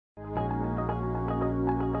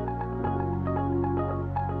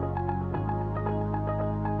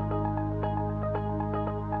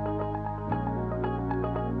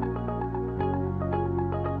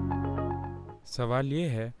सवाल ये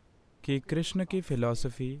है कि कृष्ण की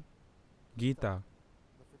फिलॉसफी गीता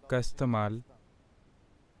का इस्तेमाल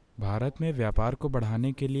भारत में व्यापार को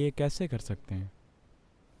बढ़ाने के लिए कैसे कर सकते हैं?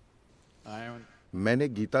 मैंने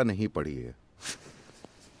गीता नहीं पढ़ी है।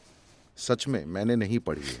 सच में मैंने नहीं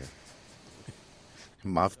पढ़ी है।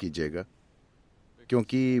 माफ कीजिएगा,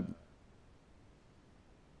 क्योंकि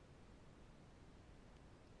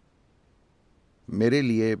मेरे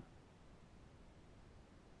लिए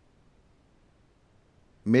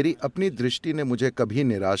मेरी अपनी दृष्टि ने मुझे कभी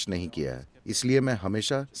निराश नहीं किया है। इसलिए मैं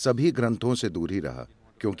हमेशा सभी ग्रंथों से दूर ही रहा,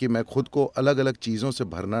 क्योंकि मैं खुद को अलग अलग चीजों से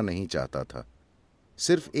भरना नहीं चाहता था।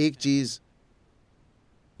 सिर्फ एक चीज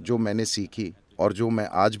जो मैंने सीखी और जो मैं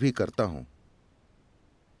आज भी करता हूं,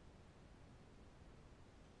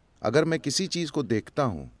 अगर मैं किसी चीज को देखता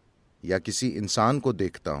हूं या किसी इंसान को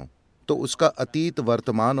देखता हूं तो उसका अतीत,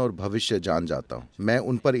 वर्तमान और भविष्य जान जाता हूं। मैं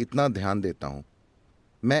उन पर इतना ध्यान देता हूं।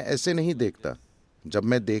 मैं ऐसे नहीं देखता। जब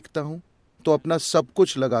मैं देखता हूं तो अपना सब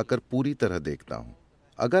कुछ लगाकर पूरी तरह देखता हूं।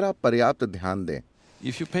 अगर आप पर्याप्त ध्यान दें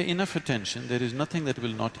If you pay enough attention, there is nothing that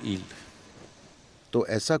will not yield. तो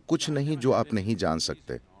ऐसा कुछ नहीं जो आप नहीं जान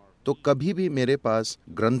सकते। तो कभी भी मेरे पास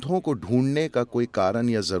ग्रंथों को ढूंढने का कोई कारण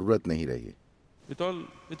या जरूरत नहीं रही।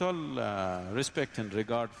 With all respect and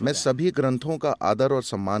regard for मैं them, सभी ग्रंथों का आदर और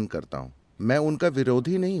सम्मान करता हूँ। मैं उनका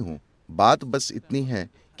विरोधी नहीं हूँ। बात बस इतनी है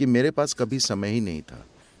कि मेरे पास कभी समय ही नहीं था।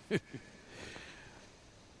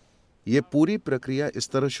 ये पूरी प्रक्रिया इस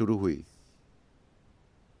तरह शुरू हुई।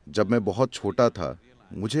 जब मैं बहुत छोटा था,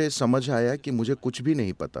 मुझे समझ आया कि मुझे कुछ भी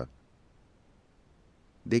नहीं पता।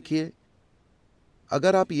 देखिए,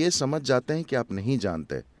 अगर आप ये समझ जाते हैं कि आप नहीं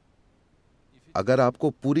जानते, अगर आपको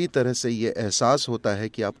पूरी तरह से ये एहसास होता है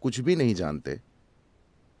कि आप कुछ भी नहीं जानते,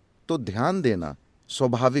 तो ध्यान देना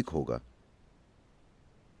स्वाभाविक होगा,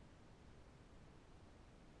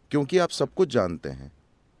 क्योंकि आप सब कुछ जानते हैं।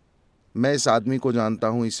 मैं इस आदमी को जानता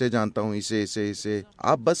हूं, इसे जानता हूं, इसे।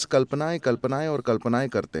 आप बस कल्पनाएं और कल्पनाएं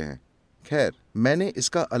करते हैं। खैर, मैंने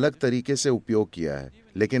इसका अलग तरीके से उपयोग किया है।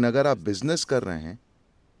 लेकिन अगर आप बिजनेस कर रहे हैं,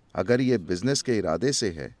 अगर ये बिजनेस के इरादे से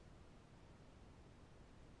है,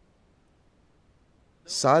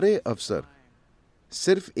 सारे अवसर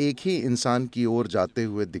सिर्फ एक ही इंसान की ओर जाते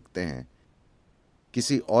हुए दिखते हैं,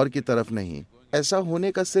 किसी और की तरफ नहीं। ऐसा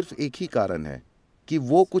होने का सिर्फ एक ही कारण है कि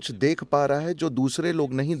वो कुछ देख पा रहा है जो दूसरे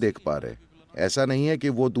लोग नहीं देख पा रहे। ऐसा नहीं है कि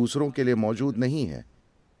वो दूसरों के लिए मौजूद नहीं है।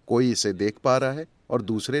 कोई इसे देख पा रहा है और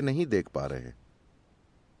दूसरे नहीं देख पा रहे हैं।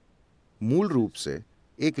 मूल रूप से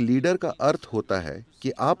एक लीडर का अर्थ होता है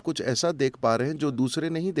कि आप कुछ ऐसा देख पा रहे हैं जो दूसरे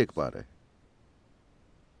नहीं देख पा रहे।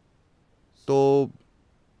 तो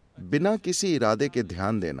बिना किसी इरादे के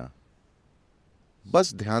ध्यान देना,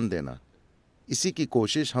 बस ध्यान देना, इसी की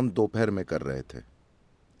कोशिश हम दोपहर में कर रहे थे।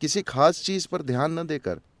 किसी खास चीज पर ध्यान न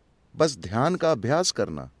देकर बस ध्यान का अभ्यास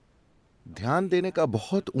करना। ध्यान देने का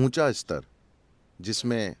बहुत ऊंचा स्तर,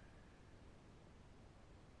 जिसमें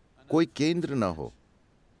कोई केंद्र न हो,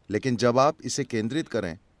 लेकिन जब आप इसे केंद्रित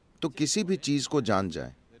करें तो किसी भी चीज को जान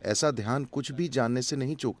जाएं। ऐसा ध्यान कुछ भी जानने से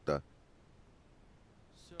नहीं चूकता।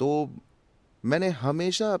 तो मैंने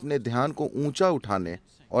हमेशा अपने ध्यान को ऊंचा उठाने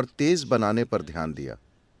और तेज बनाने पर ध्यान दिया।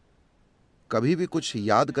 कभी भी कुछ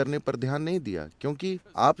याद करने पर ध्यान नहीं दिया, क्योंकि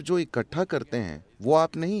आप जो इकट्ठा करते हैं वो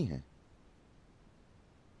आप नहीं हैं।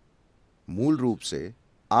 मूल रूप से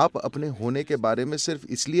आप अपने होने के बारे में सिर्फ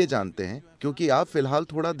इसलिए जानते हैं क्योंकि आप फिलहाल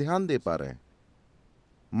थोड़ा ध्यान दे पा रहे हैं।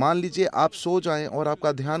 मान लीजिए आप सो जाएं और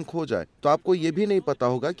आपका ध्यान खो जाए, तो आपको यह भी नहीं पता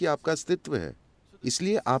होगा कि आपका अस्तित्व है।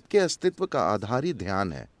 इसलिए आपके अस्तित्व का आधार ही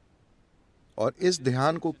ध्यान है, और इस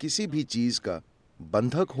ध्यान को किसी भी चीज का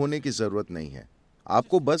बंधक होने की जरूरत नहीं है।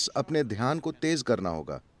 आपको बस अपने ध्यान को तेज करना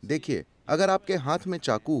होगा। देखिए, अगर आपके हाथ में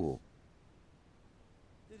चाकू हो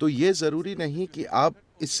तो यह जरूरी नहीं कि आप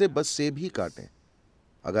इससे बस सेब ही काटें।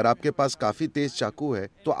 अगर आपके पास काफी तेज चाकू है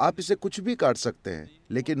तो आप इसे कुछ भी काट सकते हैं,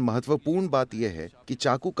 लेकिन महत्वपूर्ण बात यह है कि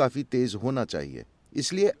चाकू काफी तेज होना चाहिए।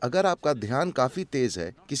 इसलिए अगर आपका ध्यान काफी तेज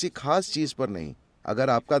है, किसी खास चीज पर नहीं, अगर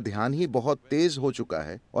आपका ध्यान ही बहुत तेज हो चुका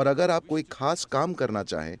है और अगर आप कोई खास काम करना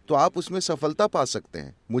चाहें तो आप उसमें सफलता पा सकते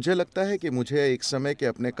हैं। मुझे लगता है कि मुझे एक समय के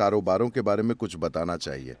अपने कारोबारों के बारे में कुछ बताना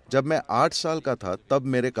चाहिए। जब मैं 8 साल का था तब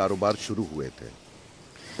मेरे कारोबार शुरू हुए थे।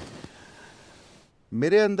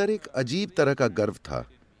 मेरे अंदर एक अजीब तरह का गर्व था।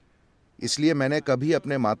 इसलिए मैंने कभी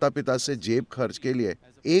अपने माता पिता से जेब खर्च के लिए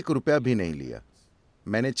 1 रुपया भी नहीं लिया।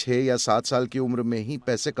 मैंने 6 या 7 साल की उम्र में ही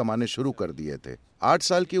पैसे कमाने शुरू कर दिए थे। 8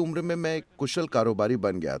 साल की उम्र में मैं एक कुशल कारोबारी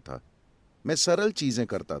बन गया था। मैं सरल चीजें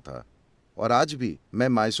करता था, और आज भी मैं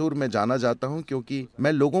मैसूर में जाना जाता हूं क्योंकि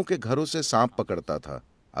मैं लोगों के घरों से सांप पकड़ता था।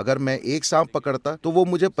 अगर मैं एक सांप पकड़ता तो वो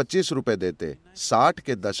मुझे 25 रुपए देते। 60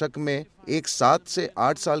 के दशक में एक 7 से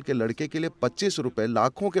 8 साल के लड़के के लिए 25 रुपए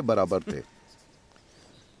लाखों के बराबर थे।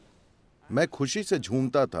 मैं खुशी से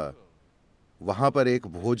झूमता था। वहां पर एक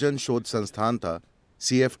भोजन शोध संस्थान था,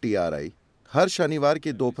 CFTRI। हर शनिवार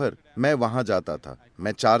की दोपहर मैं वहां जाता था।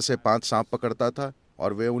 मैं 4 से 5 सांप पकड़ता था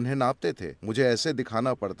और वे उन्हें नापते थे। मुझे ऐसे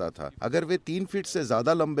दिखाना पड़ता था, अगर वे 3 फीट से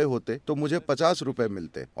ज्यादा लंबे होते तो मुझे 50 रुपए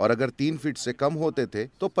मिलते, और अगर 3 फीट से कम होते थे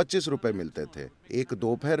तो 25 रुपए मिलते थे। एक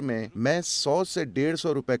दोपहर में मैं 100 से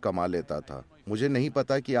 150 रुपए कमा लेता था। मुझे नहीं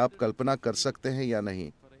पता कि आप कल्पना कर सकते हैं या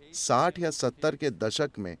नहीं, 60 या 70 के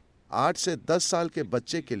दशक में 8 से 10 साल के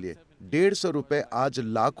बच्चे के लिए 150 रुपए आज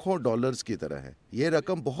लाखों डॉलर्स की तरह है। ये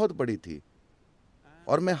रकम बहुत बड़ी थी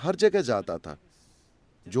और मैं हर जगह जाता था,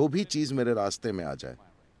 जो भी चीज मेरे रास्ते में आ जाए।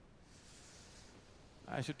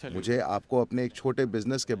 I should tell you. मुझे आपको अपने एक छोटे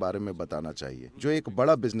बिजनेस के बारे में बताना चाहिए जो एक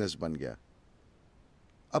बड़ा बिजनेस बन गया।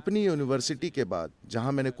 अपनी यूनिवर्सिटी के बाद,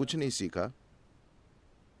 जहां मैंने कुछ नहीं सीखा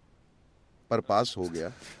पर पास हो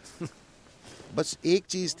गया, बस एक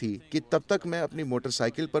चीज थी कि तब तक मैं अपनी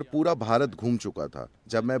मोटरसाइकिल पर पूरा भारत घूम चुका था।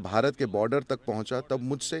 जब मैं भारत के बॉर्डर तक पहुंचा तब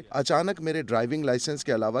मुझसे अचानक मेरे ड्राइविंग लाइसेंस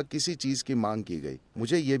के अलावा किसी चीज की मांग की गई।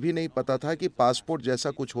 मुझे ये भी नहीं पता था कि पासपोर्ट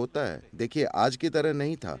जैसा कुछ होता है। देखिए, आज की तरह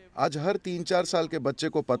नहीं था। आज हर 3-4 साल के बच्चे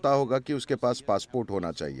को पता होगा कि उसके पास पासपोर्ट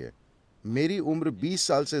होना चाहिए। मेरी उम्र 20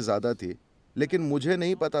 साल से ज्यादा थी, लेकिन मुझे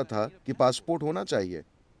नहीं पता था कि पासपोर्ट होना चाहिए।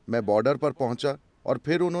 मैं बॉर्डर पर पहुंचा और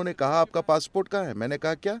फिर उन्होंने कहा, आपका पासपोर्ट कहाँ है? मैंने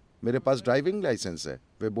कहा, क्या? मेरे पास ड्राइविंग लाइसेंस है।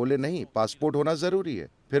 वे बोले, नहीं, पासपोर्ट होना जरूरी है।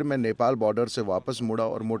 फिर मैं नेपाल बॉर्डर से वापस मुड़ा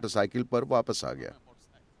और मोटरसाइकिल पर वापस आ गया।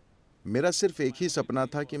 मेरा सिर्फ एक ही सपना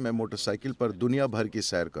था कि मैं मोटरसाइकिल पर दुनिया भर की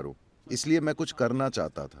सैर करूं, इसलिए मैं कुछ करना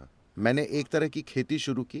चाहता था। मैंने एक तरह की खेती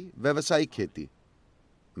शुरू की, व्यावसायिक खेती।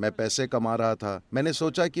 मैं पैसे कमा रहा था। मैंने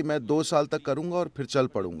सोचा कि मैं 2 साल तक करूंगा और फिर चल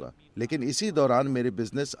पड़ूंगा, लेकिन इसी दौरान मेरे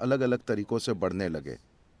बिजनेस अलग अलग तरीकों से बढ़ने लगे।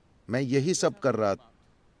 मैं यही सब कर रहा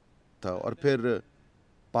था और फिर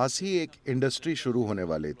पास ही एक इंडस्ट्री शुरू होने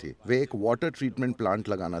वाली थी। वे एक वाटर ट्रीटमेंट प्लांट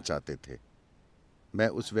लगाना चाहते थे। मैं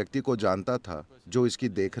उस व्यक्ति को जानता था जो इसकी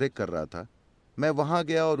देखरेख कर रहा था। मैं वहां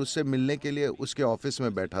गया और उससे मिलने के लिए उसके ऑफिस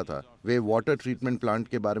में बैठा था। वे वाटर ट्रीटमेंट प्लांट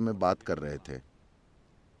के बारे में बात कर रहे थे।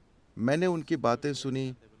 मैंने उनकी बातें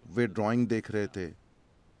सुनी। वे ड्राइंग देख रहे थे।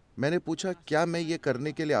 मैंने पूछा, क्या मैं ये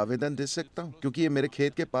करने के लिए आवेदन दे सकता हूँ, क्योंकि ये मेरे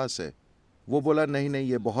खेत के पास है? वो बोला, नहीं नहीं,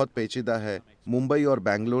 ये बहुत पेचीदा है। मुंबई और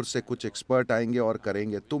बैंगलोर से कुछ एक्सपर्ट आएंगे और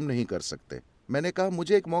करेंगे, तुम नहीं कर सकते। मैंने कहा,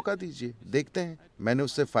 मुझे एक मौका दीजिए, देखते हैं। मैंने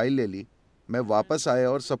उससे फाइल ले ली। मैं वापस आया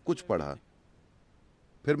और सब कुछ पढ़ा।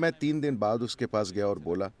 फिर मैं 3 दिन बाद उसके पास गया और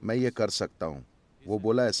बोला, मैं ये कर सकता हूँ। वो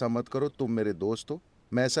बोला, ऐसा मत करो, तुम मेरे दोस्त हो,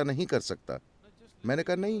 मैं ऐसा नहीं कर सकता। मैंने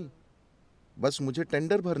कहा, नहीं, बस मुझे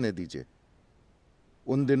टेंडर भरने दीजिए।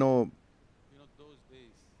 उन दिनों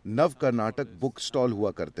नव कर्नाटक बुक स्टॉल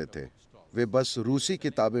हुआ करते थे। वे बस रूसी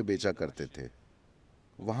किताबें बेचा करते थे।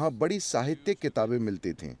 वहाँ बड़ी साहित्यिक किताबें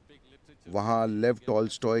मिलती थीं। वहाँ लेव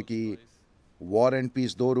टॉल्स्टॉय की वॉर एंड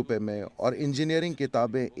पीस 2 रुपए में और इंजीनियरिंग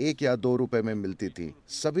किताबें 1 या 2 रुपए में मिलती थीं,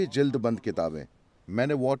 सभी जिल्दबंद किताबें।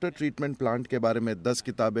 मैंने वाटर ट्रीटमेंट प्लांट के बारे में 10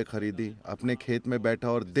 किताबें खरीदी, अपने खेत में बैठा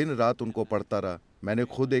और दिन रात उनको पढ़ता रहा। मैंने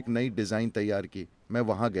खुद एक नई डिज़ाइन तैयार की। मैं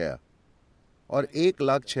वहाँ गया और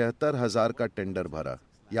 1,76,000 का टेंडर भरा।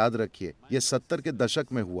 याद रखिए, ये 70 के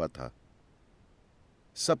दशक में हुआ था।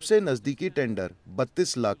 सबसे नजदीकी टेंडर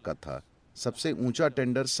 32 लाख का था। सबसे ऊंचा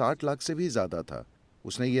टेंडर 60 लाख से भी ज्यादा था।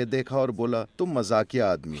 उसने ये देखा और बोला, तुम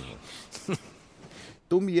मजाकिया आदमी हो,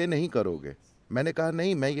 तुम ये नहीं करोगे। मैंने कहा,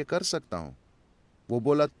 नहीं, मैं ये कर सकता हूँ। वो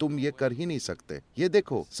बोला, तुम ये कर ही नहीं सकते। ये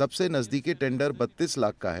देखो, सबसे नजदीकी टेंडर 32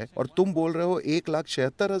 लाख का है और तुम बोल रहे हो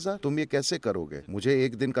 1,76,000। तुम ये कैसे करोगे? मुझे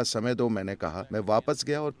 1 दिन का समय दो, मैंने कहा। मैं वापस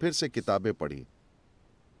गया और फिर से किताबें पढ़ी।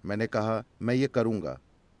 मैंने कहा, मैं ये करूँगा।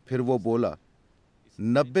 फिर वो बोला,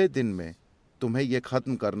 90 दिन में तुम्हें ये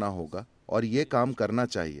खत्म करना होगा और ये काम करना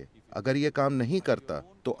चाहिए। अगर ये काम नहीं करता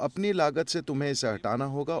तो अपनी लागत से तुम्हें इसे हटाना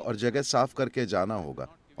होगा और जगह साफ करके जाना होगा,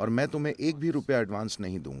 और मैं तुम्हें 1 भी रुपया एडवांस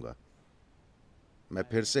नहीं दूंगा। मैं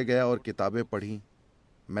फिर से गया और किताबें पढ़ी।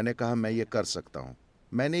 मैंने कहा, मैं ये कर सकता हूँ।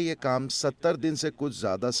 मैंने ये काम 70 दिन से कुछ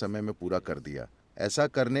ज़्यादा समय में पूरा कर दिया। ऐसा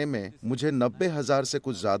करने में मुझे 90,000 से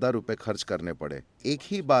कुछ ज़्यादा रुपए खर्च करने पड़े। एक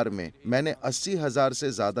ही बार में मैंने 80,000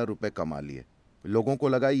 से ज़्यादा रुपए कमा लिए। लोगों को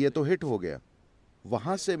लगा ये तो हिट हो गया।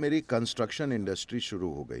 वहाँ से मेरी कंस्ट्रक्शन इंडस्ट्री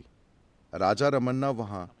शुरू हो गई। राजा रमन्ना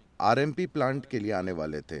वहाँ RMP प्लांट के लिए आने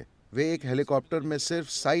वाले थे। वे एक हेलीकॉप्टर में सिर्फ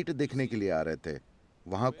साइट देखने के लिए आ रहे थे।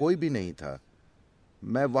 वहाँ कोई भी नहीं था।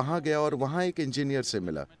 मैं वहाँ गया और वहाँ एक इंजीनियर से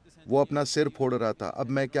मिला। वो अपना सिर फोड़ रहा था। अब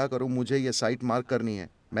मैं क्या करूँ, मुझे ये साइट मार्क करनी है।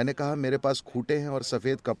 मैंने कहा, मेरे पास खूंटे हैं और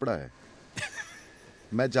सफ़ेद कपड़ा है,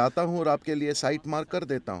 मैं जाता हूँ और आपके लिए साइट मार्क कर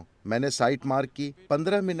देता हूँ। मैंने साइट मार्क की।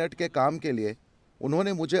 15 मिनट के काम के लिए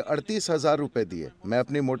उन्होंने मुझे 38,000 रुपये दिए। मैं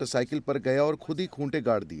अपनी मोटरसाइकिल पर गया और खुद ही खूंटे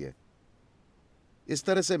गाड़ दिए। इस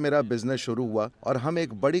तरह से मेरा बिजनेस शुरू हुआ और हम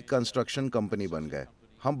एक बड़ी कंस्ट्रक्शन कंपनी बन गए।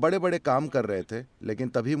 हम बड़े बड़े काम कर रहे थे, लेकिन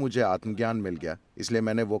तभी मुझे आत्मज्ञान मिल गया, इसलिए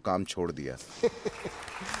मैंने वो काम छोड़ दिया।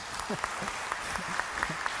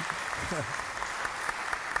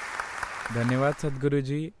 धन्यवाद सद्गुरु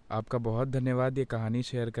जी, आपका बहुत धन्यवाद ये कहानी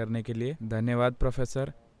शेयर करने के लिए। धन्यवाद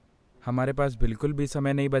प्रोफेसर। हमारे पास बिल्कुल भी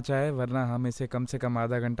समय नहीं बचा है, वरना हम इसे कम से कम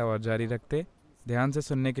आधा घंटा और जारी रखते। ध्यान से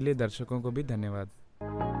सुनने के लिए दर्शकों को भी धन्यवाद।